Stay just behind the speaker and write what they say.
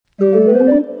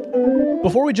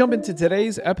Before we jump into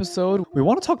today's episode, we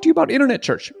want to talk to you about Internet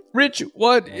Church. Rich,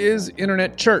 what is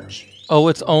Internet Church? Oh,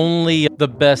 it's only the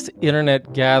best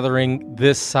internet gathering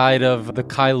this side of the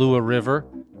Kailua River.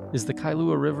 Is the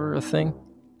Kailua River a thing?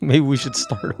 Maybe we should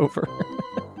start over.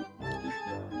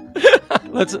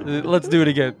 Let's do it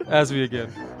again. Ask me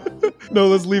again. No,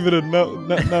 let's leave it in. Now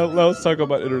let's talk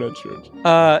about Internet Church.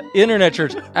 Internet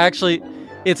Church. Actually,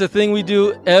 it's a thing we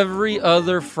do every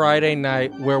other Friday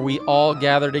night where we all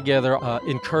gather together,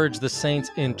 encourage the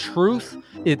saints in truth.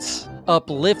 It's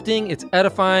uplifting. It's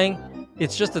edifying.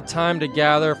 It's just a time to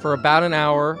gather for about an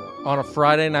hour on a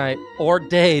Friday night or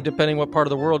day, depending what part of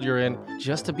the world you're in,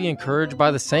 just to be encouraged by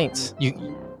the saints.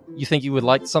 You think you would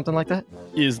like something like that?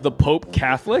 Is the Pope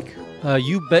Catholic?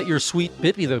 You bet your sweet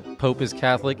bippy the Pope is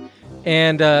Catholic.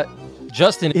 And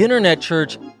Justin, Internet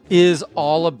Church is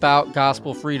all about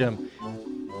gospel freedom.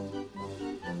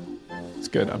 It's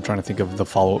good. I'm trying to think of the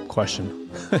follow-up question.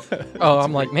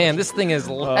 I'm like, man, this thing is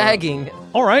lagging.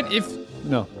 All right.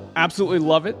 No, absolutely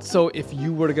love it. So if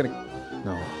you were to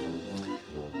no.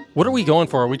 What are we going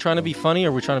for? Are we trying to be funny or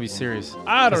are we trying to be serious?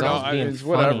 I don't know. It's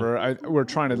whatever. We're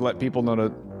trying to let people know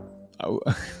to...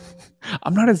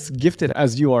 I'm not as gifted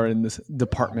as you are in this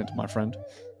department, my friend.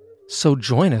 So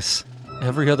join us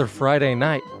every other Friday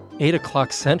night, 8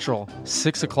 o'clock Central,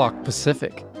 6 o'clock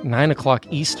Pacific, 9 o'clock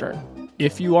Eastern.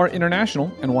 If you are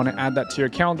international and want to add that to your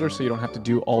calendar so you don't have to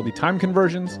do all the time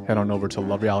conversions, head on over to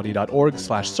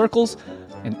lovereality.org/circles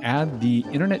and add the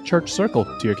Internet Church Circle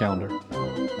to your calendar.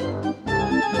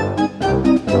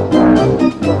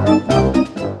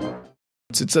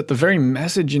 It's that the very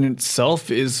message in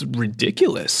itself is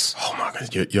ridiculous. Oh my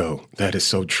God, yo, that is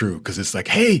so true. Because it's like,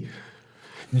 hey,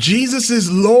 Jesus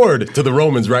is Lord to the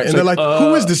Romans, right? And they're like,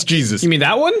 who is this Jesus? You mean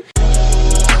that one?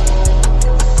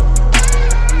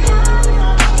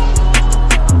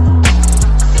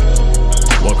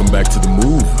 Welcome back to The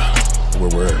Move, where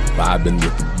we're vibing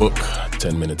with the book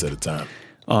 10 minutes at a time.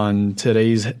 On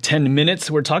today's 10 minutes,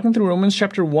 we're talking through Romans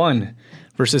chapter 1,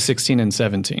 verses 16 and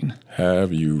 17.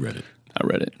 Have you read it? I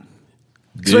read it.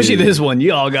 Especially this one.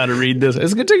 You all got to read this.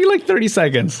 It's going to take you like 30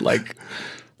 seconds. Like,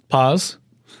 pause,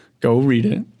 go read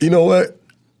it. You know what?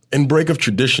 In break of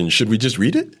tradition, should we just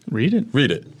read it? Read it.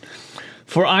 Read it.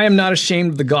 For I am not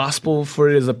ashamed of the gospel, for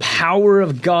it is the power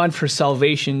of God for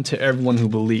salvation to everyone who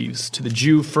believes, to the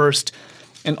Jew first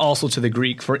and also to the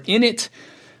Greek. For in it,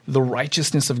 the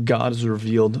righteousness of God is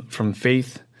revealed from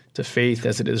faith to faith,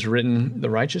 as it is written, the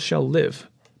righteous shall live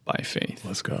by faith.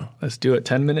 Let's go. Let's do it.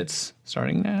 10 minutes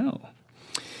starting now.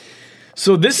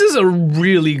 So this is a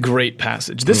really great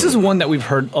passage. This is one that we've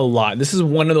heard a lot. This is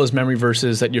one of those memory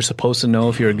verses that you're supposed to know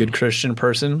if you're a good Christian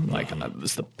person. Like,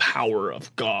 it's the power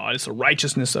of God. It's the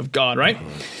righteousness of God, right?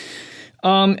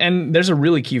 And there's a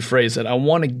really key phrase that I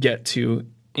want to get to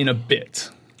in a bit.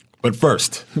 But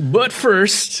first, let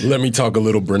me talk a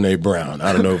little Brene Brown.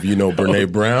 I don't know if you know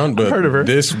Brene Brown, but I've heard of her.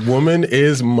 This woman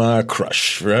is my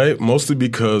crush, right? Mostly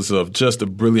because of just a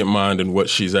brilliant mind and what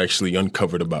she's actually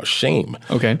uncovered about shame.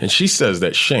 Okay. And she says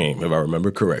that shame, if I remember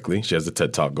correctly, she has a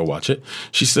TED Talk, go watch it.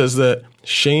 She says that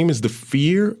shame is the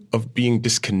fear of being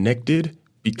disconnected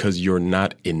because you're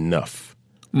not enough.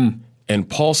 And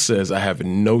Paul says, I have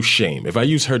no shame. If I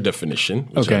use her definition,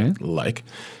 which I like,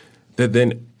 that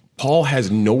then Paul has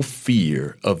no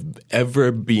fear of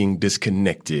ever being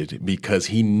disconnected because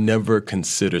he never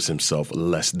considers himself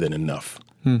less than enough.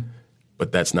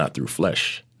 But that's not through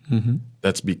flesh.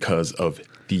 That's because of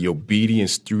the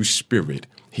obedience through spirit.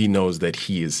 He knows that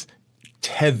he is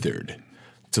tethered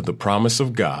to the promise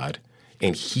of God,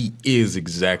 and he is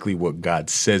exactly what God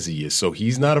says he is. So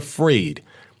he's not afraid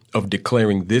of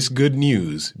declaring this good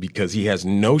news because he has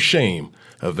no shame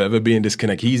of ever being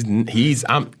disconnected.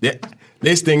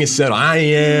 This thing is settled. I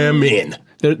am in.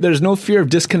 There's no fear of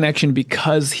disconnection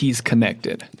because he's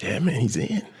connected. Yeah, man, he's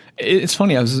in. It's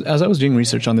funny, as I was doing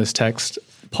research on this text,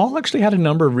 Paul actually had a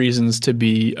number of reasons to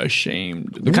be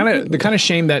ashamed. The kind of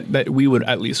shame that we would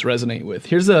at least resonate with.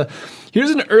 Here's an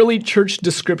early church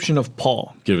description of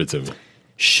Paul. Give it to me.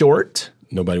 Short.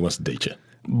 Nobody wants to date you.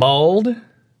 Bald.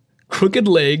 Crooked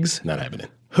legs. Not happening.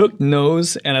 Hooked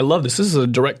nose. And I love this. This is a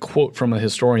direct quote from a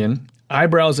historian.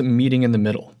 Eyebrows meeting in the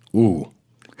middle. Ooh.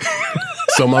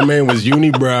 So my man was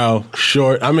unibrow,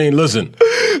 short. I mean, listen,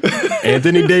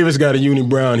 Anthony Davis got a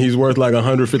unibrow and he's worth like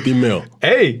 150 mil.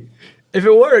 Hey, if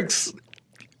it works.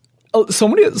 So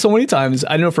many times,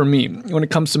 I know for me, when it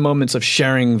comes to moments of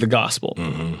sharing the gospel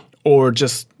or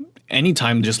just any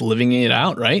time just living it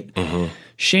out, right?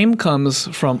 Shame comes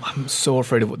from, I'm so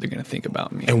afraid of what they're going to think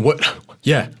about me. And what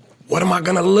am I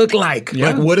going to look like? Yeah.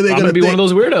 Like, what are they going to be think? one of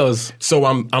those weirdos. So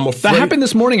I'm afraid. That happened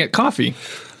this morning at coffee.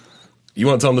 You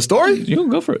want to tell them the story? You can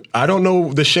go for it. I don't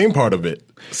know the shame part of it.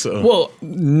 So. Well,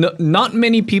 not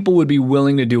many people would be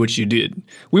willing to do what you did.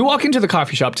 We walk into the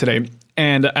coffee shop today,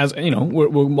 and as you know, we're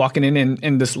walking in,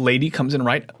 and this lady comes in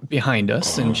right behind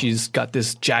us, and she's got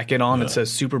this jacket on that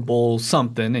says Super Bowl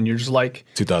something, and you're just like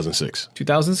 2006.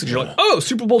 2006. You're like, oh,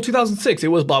 Super Bowl 2006. It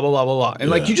was blah blah blah blah blah,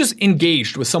 and like you just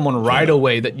engaged with someone right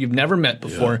away that you've never met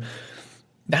before. Yeah.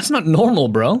 That's not normal,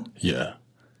 bro. Yeah.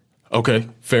 Okay.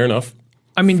 Fair enough.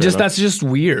 I mean, that's just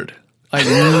weird.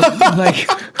 Like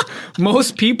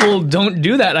most people don't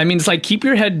do that. I mean, it's like keep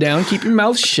your head down, keep your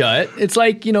mouth shut. It's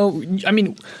like, I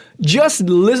mean, just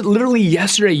literally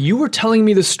yesterday, you were telling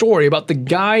me the story about the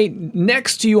guy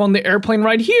next to you on the airplane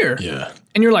right here. Yeah.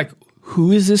 And you're like,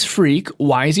 who is this freak?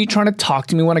 Why is he trying to talk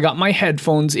to me when I got my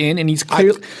headphones in? And he's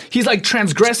like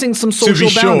transgressing some social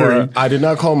boundary. Sure, I did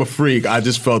not call him a freak. I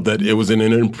just felt that it was an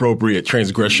inappropriate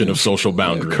transgression of social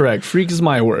boundary. Correct. Freak is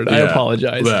my word. Yeah. I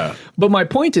apologize. Yeah. But my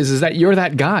point is that you're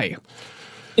that guy.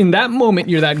 In that moment,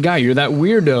 you're that guy. You're that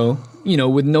weirdo,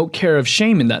 with no care of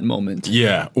shame in that moment.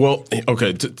 Yeah. Well,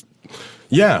 okay.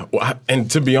 Yeah, and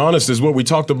to be honest, is what we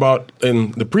talked about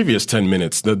in the previous 10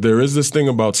 minutes, that there is this thing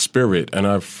about spirit, and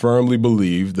I firmly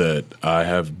believe that I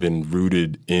have been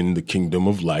rooted in the kingdom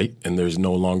of light, and there's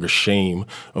no longer shame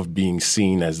of being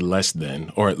seen as less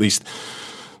than, or at least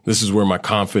this is where my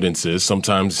confidence is.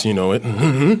 Sometimes,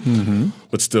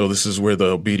 but still, this is where the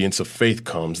obedience of faith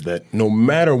comes, that no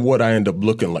matter what I end up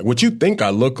looking like, what you think I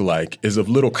look like is of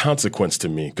little consequence to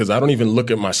me, because I don't even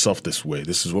look at myself this way.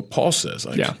 This is what Paul says.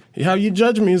 Like, how you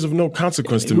judge me is of no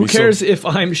consequence to me. Who cares if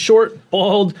I'm short,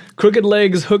 bald, crooked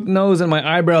legs, hooked nose, and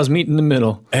my eyebrows meet in the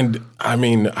middle? And I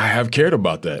mean, I have cared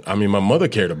about that. I mean, my mother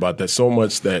cared about that so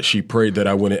much that she prayed that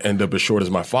I wouldn't end up as short as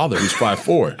my father, who's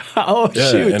 5'4". Oh,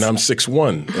 shoot. And I'm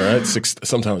 6'1", right?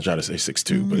 Sometimes I try to say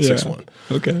 6'2", but 6'1".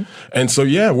 Okay. And so,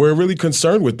 we're really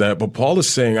concerned with that. But Paul is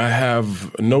saying I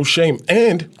have no shame.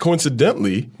 And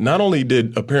coincidentally, not only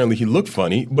did apparently he look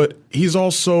funny, but he's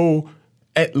also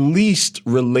at least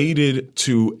related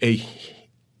to a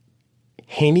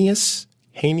heinous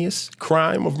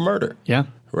crime of murder. Yeah.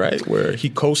 Right? Where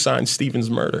he co-signed Stephen's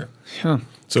murder. Yeah.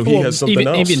 So he has something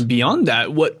else. Even beyond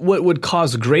that, what would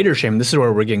cause greater shame? This is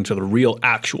where we're getting to the real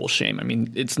actual shame. I mean,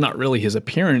 it's not really his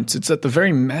appearance. It's that the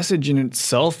very message in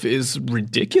itself is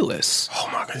ridiculous. Oh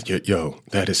my God. Yo,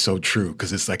 that is so true.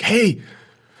 Because it's like, hey,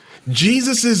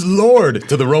 Jesus is Lord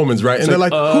to the Romans, right? And they're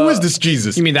like, who is this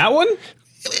Jesus? You mean that one?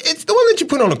 It's the one that you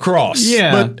put on a cross.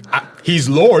 Yeah. But he's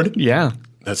Lord. Yeah.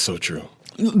 That's so true.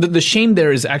 The shame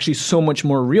there is actually so much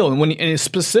more real, and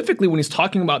specifically when he's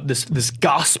talking about this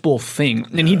gospel thing,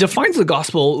 and he defines the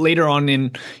gospel later on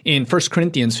in 1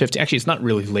 Corinthians 15. Actually, it's not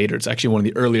really later; it's actually one of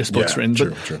the earliest books written.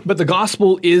 True. But the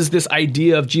gospel is this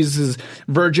idea of Jesus'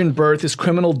 virgin birth, his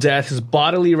criminal death, his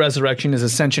bodily resurrection, his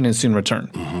ascension, and soon return.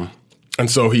 Mm-hmm.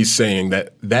 And so he's saying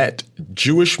that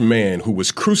Jewish man who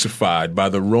was crucified by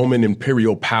the Roman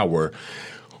imperial power,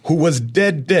 who was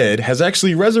dead, has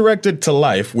actually resurrected to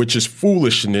life, which is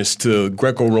foolishness to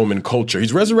Greco-Roman culture.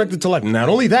 He's resurrected to life. Not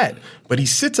only that, but he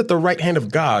sits at the right hand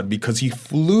of God because he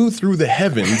flew through the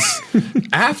heavens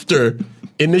after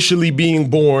initially being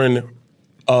born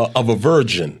of a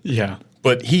virgin. Yeah.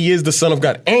 But he is the Son of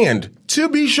God. And to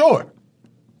be sure,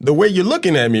 the way you're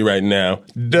looking at me right now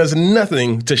does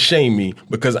nothing to shame me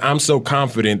because I'm so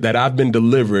confident that I've been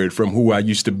delivered from who I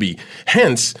used to be.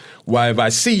 Hence, why if I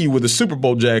see you with a Super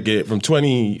Bowl jacket from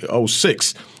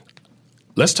 2006,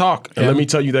 let's talk and let me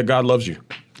tell you that God loves you.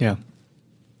 Yeah.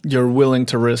 You're willing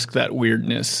to risk that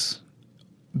weirdness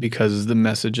because the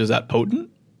message is that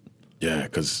potent? Yeah,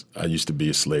 because I used to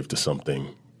be a slave to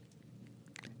something.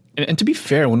 And to be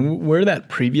fair, when we're that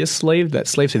previous slave, that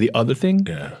slave to the other thing,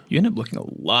 you end up looking a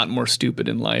lot more stupid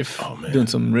in life, doing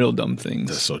some real dumb things.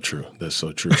 That's so true.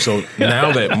 So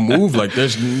now that move, like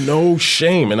there's no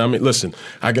shame. And I mean, listen,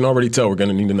 I can already tell we're going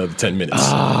to need another 10 minutes.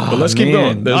 But let's keep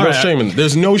going.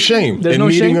 There's no shame in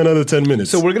needing another 10 minutes.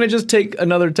 So we're going to just take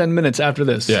another 10 minutes after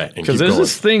this. Yeah, because there's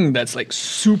this thing that's like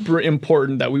super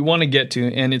important that we want to get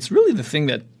to, and it's really the thing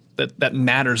that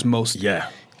matters most. Yeah.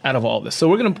 Out of all this. So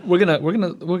we're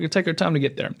gonna take our time to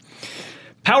get there.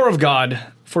 Power of God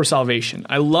for salvation.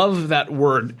 I love that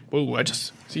word. Oh,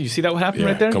 you see that what happened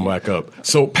right there? Come back up.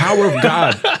 So power of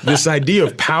God, this idea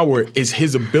of power is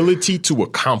his ability to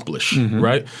accomplish,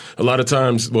 right? A lot of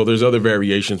times, well, there's other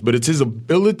variations, but it's his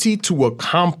ability to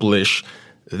accomplish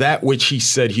that which he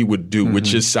said he would do,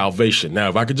 which is salvation. Now,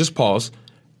 if I could just pause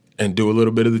and do a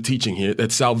little bit of the teaching here,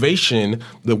 that salvation,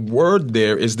 the word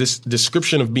there is this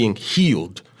description of being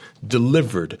healed,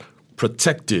 delivered,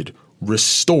 protected,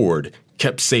 restored,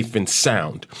 kept safe and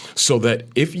sound. So that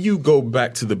if you go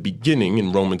back to the beginning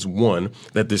in Romans 1,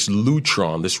 that this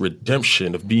lutron, this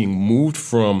redemption of being moved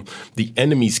from the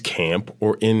enemy's camp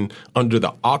or in under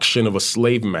the auction of a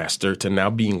slave master to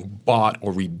now being bought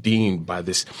or redeemed by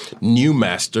this new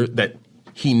master that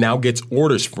he now gets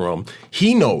orders from,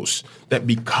 he knows that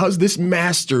because this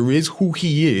master is who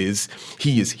he is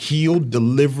healed,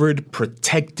 delivered,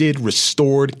 protected,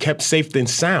 restored, kept safe and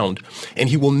sound, and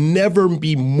he will never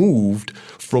be moved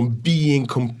from being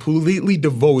completely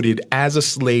devoted as a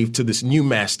slave to this new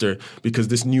master because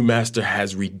this new master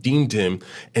has redeemed him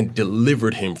and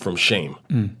delivered him from shame.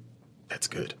 That's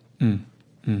good.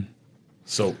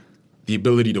 So the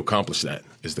ability to accomplish that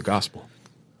is the gospel.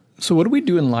 So what do we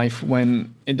do in life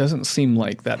when it doesn't seem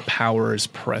like that power is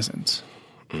present?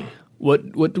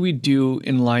 What do we do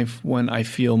in life when I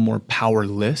feel more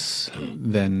powerless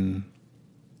than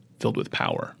filled with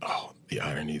power? Oh, the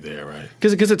irony there, right?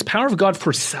 Because it's power of God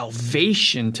for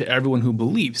salvation to everyone who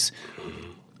believes.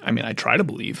 I mean, I try to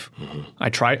believe.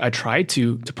 I try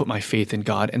to put my faith in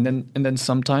God, and then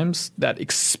sometimes that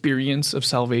experience of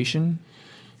salvation,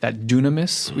 that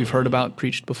dunamis we've heard about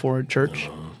preached before at church,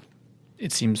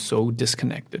 it seems so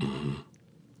disconnected.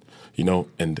 You know,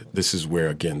 and this is where,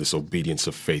 again, this obedience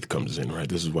of faith comes in, right?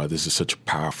 This is why this is such a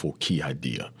powerful key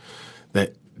idea,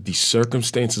 that the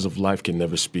circumstances of life can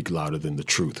never speak louder than the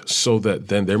truth. So that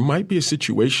then there might be a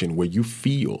situation where you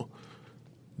feel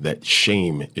that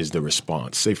shame is the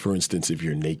response. Say, for instance, if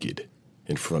you're naked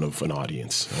in front of an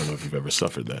audience. I don't know if you've ever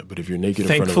suffered that, but if you're naked in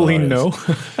front of an audience.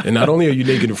 Thankfully, no. And not only are you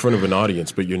naked in front of an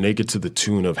audience, but you're naked to the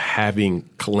tune of having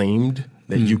claimed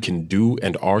that you can do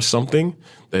and are something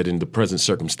that in the present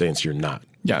circumstance you're not.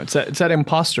 Yeah, it's that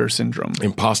imposter syndrome.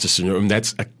 Imposter syndrome. And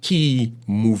that's a key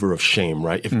mover of shame,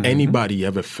 right? If anybody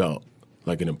ever felt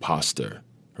like an imposter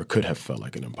or could have felt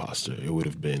like an imposter, it would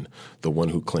have been the one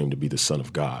who claimed to be the Son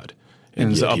of God.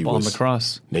 And yet up he on was the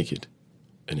cross. naked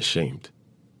and ashamed.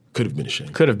 Could have been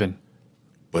ashamed. Could have been.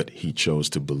 But he chose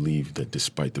to believe that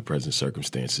despite the present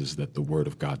circumstances, that the word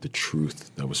of God, the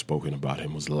truth that was spoken about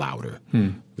him was louder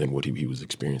than what he was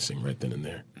experiencing right then and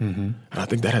there. And I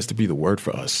think that has to be the word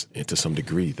for us, and to some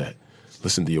degree, that,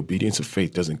 listen, the obedience of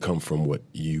faith doesn't come from what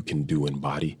you can do in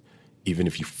body, even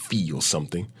if you feel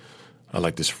something. I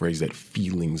like this phrase that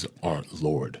feelings aren't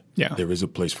Lord. Yeah. There is a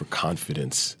place for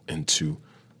confidence and to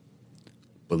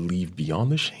believe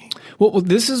beyond the shame. Well,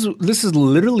 this is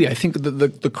literally, I think,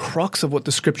 the crux of what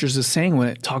the scriptures is saying when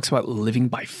it talks about living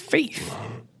by faith.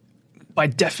 By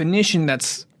definition,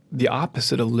 that's the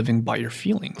opposite of living by your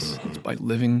feelings. It's by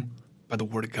living by the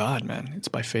word of God, man. It's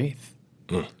by faith.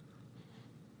 Yeah.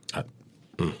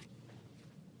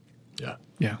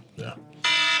 Yeah. Yeah.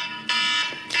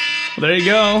 Well, there you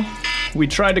go. We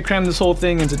tried to cram this whole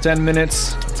thing into 10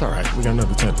 minutes. It's all right. We got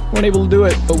another 10. Weren't able to do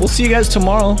it, but we'll see you guys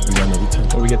tomorrow We got another 10.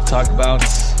 where we get to talk about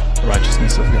the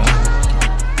righteousness of God.